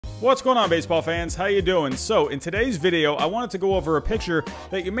What's going on, baseball fans? How you doing? So in today's video, I wanted to go over a pitcher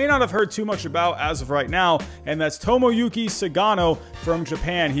that you may not have heard too much about as of right now, and that's Tomoyuki Sugano from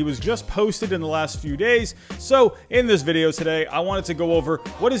Japan. He was just posted in the last few days. So in this video today, I wanted to go over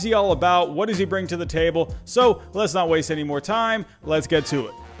what is he all about, what does he bring to the table. So let's not waste any more time. Let's get to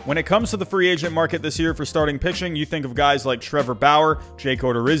it. When it comes to the free agent market this year for starting pitching, you think of guys like Trevor Bauer, Jake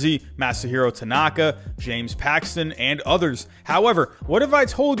Odorizzi, Masahiro Tanaka, James Paxton, and others. However, what if I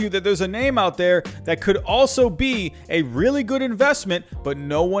told you that there's a name out there that could also be a really good investment, but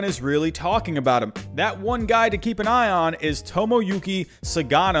no one is really talking about him? That one guy to keep an eye on is Tomoyuki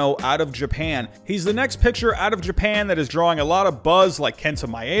Sugano out of Japan. He's the next pitcher out of Japan that is drawing a lot of buzz, like Kenta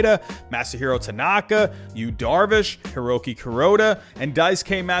Maeda, Masahiro Tanaka, Yu Darvish, Hiroki Kuroda, and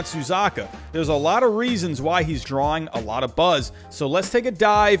Daisuke Matsuzaka. There's a lot of reasons why he's drawing a lot of buzz, so let's take a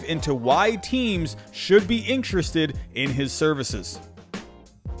dive into why teams should be interested in his services.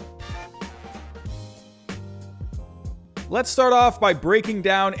 Let's start off by breaking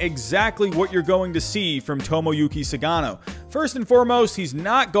down exactly what you're going to see from Tomoyuki Sugano. First and foremost, he's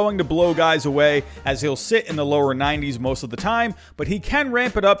not going to blow guys away, as he'll sit in the lower 90s most of the time, but he can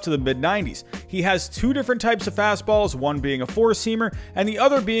ramp it up to the mid 90s. He has two different types of fastballs, one being a 4-seamer and the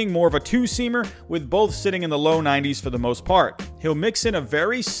other being more of a 2-seamer, with both sitting in the low 90s for the most part. He'll mix in a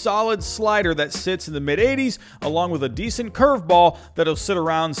very solid slider that sits in the mid 80s, along with a decent curveball that'll sit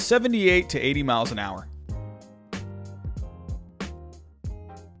around 78 to 80 miles an hour.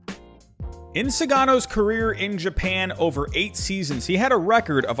 In Sugano's career in Japan over 8 seasons, he had a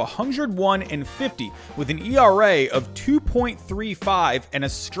record of 101-50 with an ERA of 2.35 and a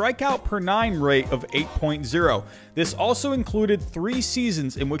strikeout per 9 rate of 8.0. This also included 3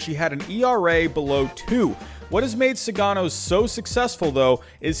 seasons in which he had an ERA below 2. What has made Sugano so successful, though,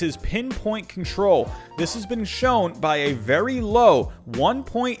 is his pinpoint control. This has been shown by a very low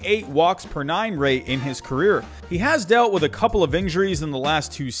 1.8 walks per 9 rate in his career. He has dealt with a couple of injuries in the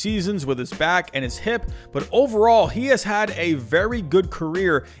last 2 seasons with his back and his hip, but overall he has had a very good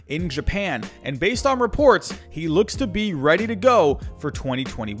career in Japan, and based on reports, he looks to be ready to go for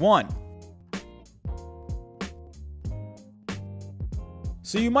 2021.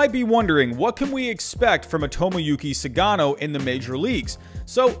 So you might be wondering, what can we expect from a Tomoyuki Sugano in the major leagues?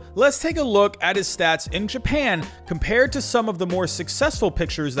 So let's take a look at his stats in Japan compared to some of the more successful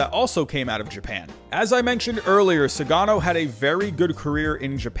pitchers that also came out of Japan. As I mentioned earlier, Sugano had a very good career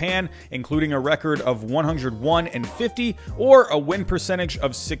in Japan, including a record of 101-50 or a win percentage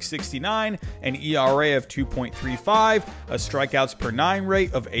of .669, an ERA of 2.35, a strikeouts per 9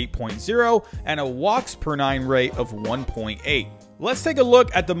 rate of 8.0, and a walks per 9 rate of 1.8. Let's take a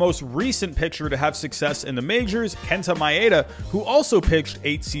look at the most recent pitcher to have success in the majors, Kenta Maeda, who also pitched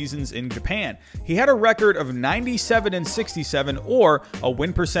 8 seasons in Japan. He had a record of 97-67 or a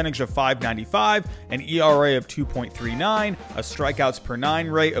win percentage of .595, an ERA of 2.39, a strikeouts per 9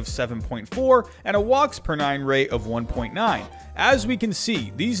 rate of 7.4, and a walks per 9 rate of 1.9. As we can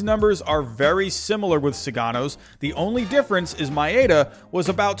see, these numbers are very similar with Sugano's. The only difference is Maeda was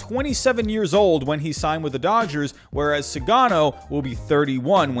about 27 years old when he signed with the Dodgers, whereas Sugano will be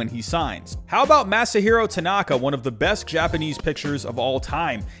 31 when he signs. How about Masahiro Tanaka, one of the best Japanese pitchers of all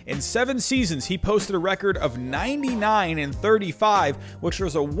time? In 7 seasons, he posted a record of 99-35, which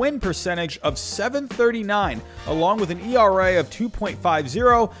was a win percentage of .739, along with an ERA of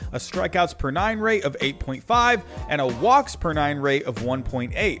 2.50, a strikeouts per 9 rate of 8.5, and a walks per 9 rate of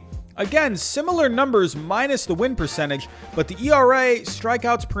 1.8. Again, similar numbers minus the win percentage, but the ERA,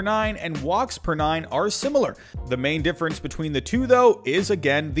 strikeouts per 9, and walks per 9 are similar. The main difference between the two, though, is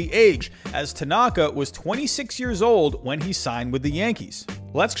again the age, as Tanaka was 26 years old when he signed with the Yankees.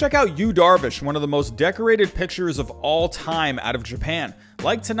 Let's check out Yu Darvish, one of the most decorated pitchers of all time out of Japan.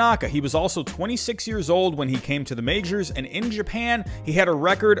 Like Tanaka, he was also 26 years old when he came to the majors, and in Japan, he had a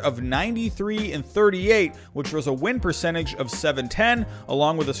record of 93-38, which was a win percentage of .710,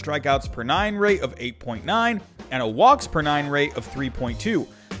 along with a strikeouts per 9 rate of 8.9 and a walks per 9 rate of 3.2.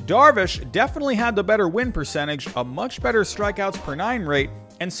 Darvish definitely had the better win percentage, a much better strikeouts per 9 rate,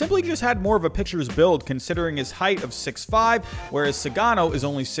 and simply just had more of a pitcher's build considering his height of 6'5", whereas Sugano is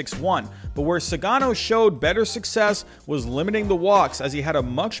only 6'1". But where Sugano showed better success was limiting the walks, as he had a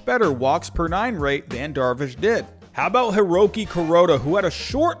much better walks per 9 rate than Darvish did. How about Hiroki Kuroda, who had a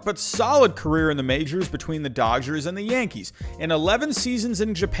short but solid career in the majors between the Dodgers and the Yankees. In 11 seasons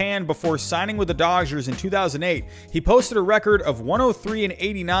in Japan before signing with the Dodgers in 2008, he posted a record of 103 and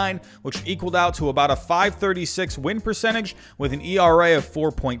 89, which equaled out to about a .536 win percentage with an ERA of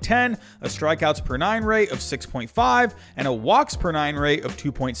 4.10, a strikeouts per 9 rate of 6.5, and a walks per 9 rate of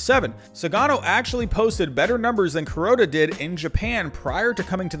 2.7. Sugano actually posted better numbers than Kuroda did in Japan prior to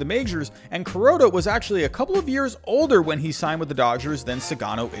coming to the majors, and Kuroda was actually a couple of years older when he signed with the Dodgers than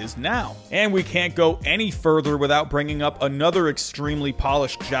Sugano is now. And we can't go any further without bringing up another extremely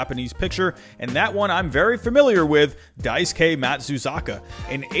polished Japanese pitcher, and that one I'm very familiar with, Daisuke Matsuzaka.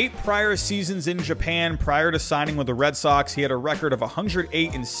 In 8 prior seasons in Japan prior to signing with the Red Sox, he had a record of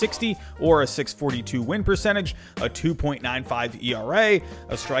 108 and 60, or a .642 win percentage, a 2.95 ERA,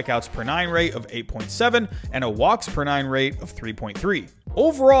 a strikeouts per 9 rate of 8.7, and a walks per 9 rate of 3.3.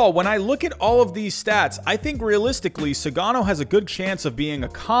 Overall, when I look at all of these stats, I think realistically, Sugano has a good chance of being a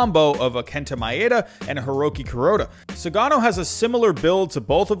combo of a Kenta Maeda and a Hiroki Kuroda. Sugano has a similar build to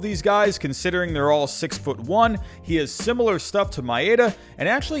both of these guys, considering they're all 6'1". He has similar stuff to Maeda, and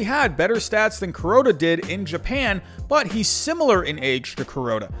actually had better stats than Kuroda did in Japan, but he's similar in age to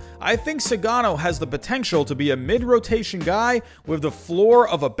Kuroda. I think Sugano has the potential to be a mid-rotation guy with the floor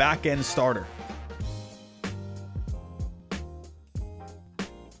of a back-end starter.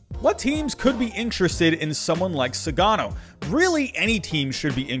 What teams could be interested in someone like Sugano? Really, any team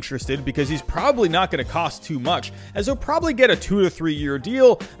should be interested because he's probably not going to cost too much, as he'll probably get a 2 to 3 year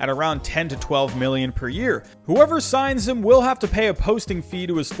deal at around 10 to 12 million per year. Whoever signs him will have to pay a posting fee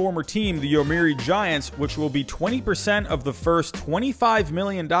to his former team, the Yomiuri Giants, which will be 20% of the first $25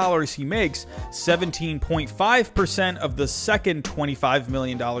 million he makes, 17.5% of the second $25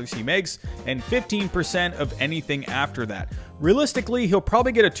 million he makes, and 15% of anything after that. Realistically, he'll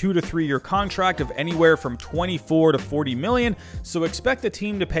probably get a 2 to 3 year contract of anywhere from 24 to 40 million, so expect the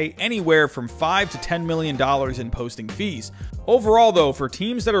team to pay anywhere from $5 to $10 million in posting fees. Overall though, for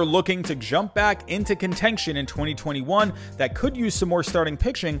teams that are looking to jump back into contention in 2021 that could use some more starting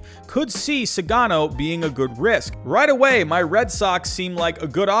pitching, could see Sugano being a good risk. Right away, my Red Sox seem like a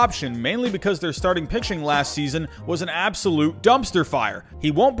good option, mainly because their starting pitching last season was an absolute dumpster fire. He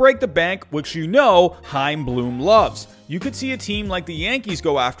won't break the bank, which you know Chaim Bloom loves. You could see a team like the Yankees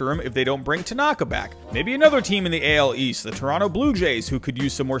go after him if they don't bring Tanaka back. Maybe another team in the AL East, the Toronto Blue Jays, who could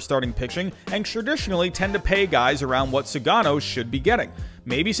use some more starting pitching and traditionally tend to pay guys around what Sugano should be getting.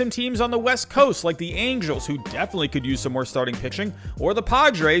 Maybe some teams on the West Coast like the Angels, who definitely could use some more starting pitching, or the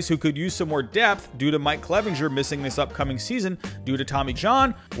Padres, who could use some more depth due to Mike Clevinger missing this upcoming season due to Tommy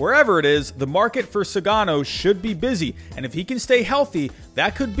John. Wherever it is, the market for Sugano should be busy, and if he can stay healthy,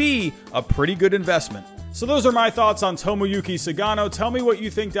 that could be a pretty good investment. So those are my thoughts on Tomoyuki Sugano. Tell me what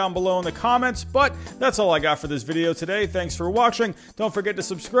you think down below in the comments, but that's all I got for this video today. Thanks for watching. Don't forget to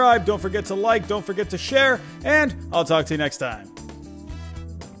subscribe, don't forget to like, don't forget to share, and I'll talk to you next time.